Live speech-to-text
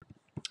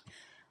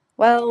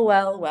Well,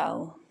 well,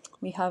 well.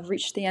 We have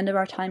reached the end of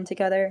our time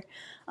together.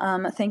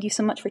 Thank you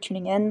so much for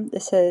tuning in.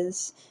 This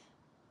has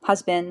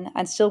been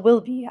and still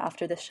will be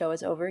after this show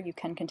is over. You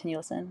can continue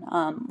listening.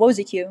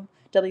 WOZQ,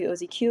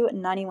 WOZQ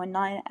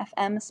 91.9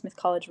 FM, Smith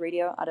College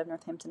Radio out of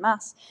Northampton,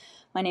 Mass.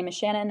 My name is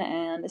Shannon,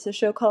 and this is a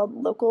show called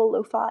Local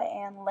Lo-Fi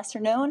and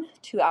Lesser Known,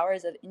 2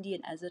 hours of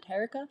Indian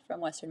esoterica from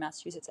Western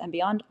Massachusetts and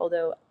beyond.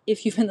 Although,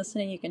 if you've been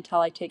listening, you can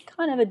tell I take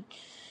kind of a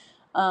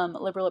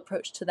liberal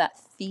approach to that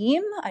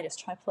theme. I just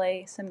try to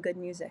play some good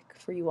music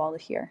for you all to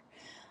hear.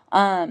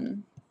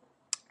 And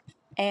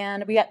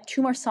we got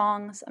 2 more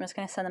songs. I'm just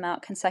going to send them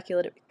out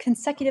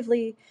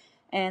consecutively,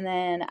 and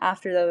then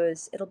after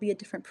those, it'll be a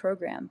different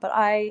program. But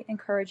I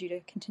encourage you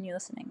to continue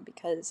listening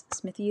because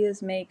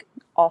Smithies make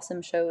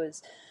awesome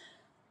shows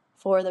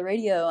for the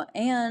radio,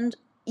 and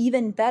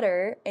even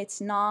better, it's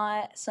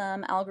not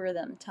some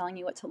algorithm telling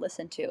you what to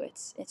listen to.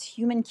 It's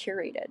human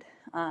curated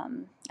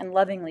and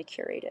lovingly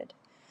curated.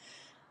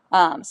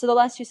 So the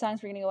last 2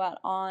 songs we're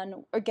gonna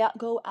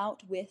go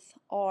out with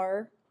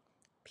are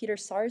Peter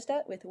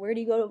Sarsdet with "Where Do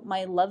You Go,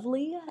 My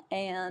Lovely"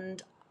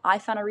 and "I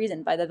Found a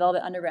Reason" by the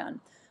Velvet Underground.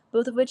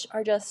 Both of which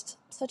are just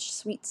such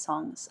sweet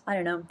songs. I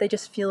don't know, they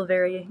just feel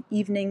very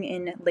evening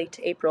in late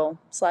April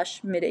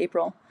 /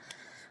 mid-April.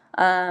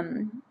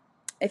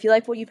 If you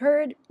like what you've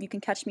heard, you can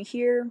catch me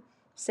here,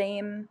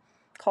 same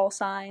call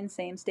sign,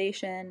 same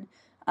station,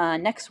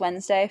 next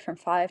Wednesday from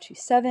 5 to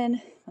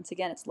 7. Once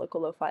again, it's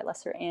Local Lo-Fi,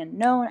 Lesser and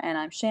Known, and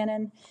I'm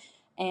Shannon,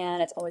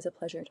 and it's always a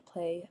pleasure to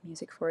play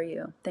music for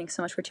you. Thanks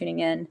so much for tuning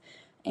in,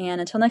 and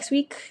until next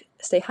week,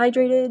 stay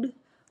hydrated,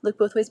 look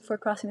both ways before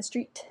crossing the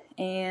street,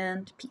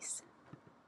 and peace.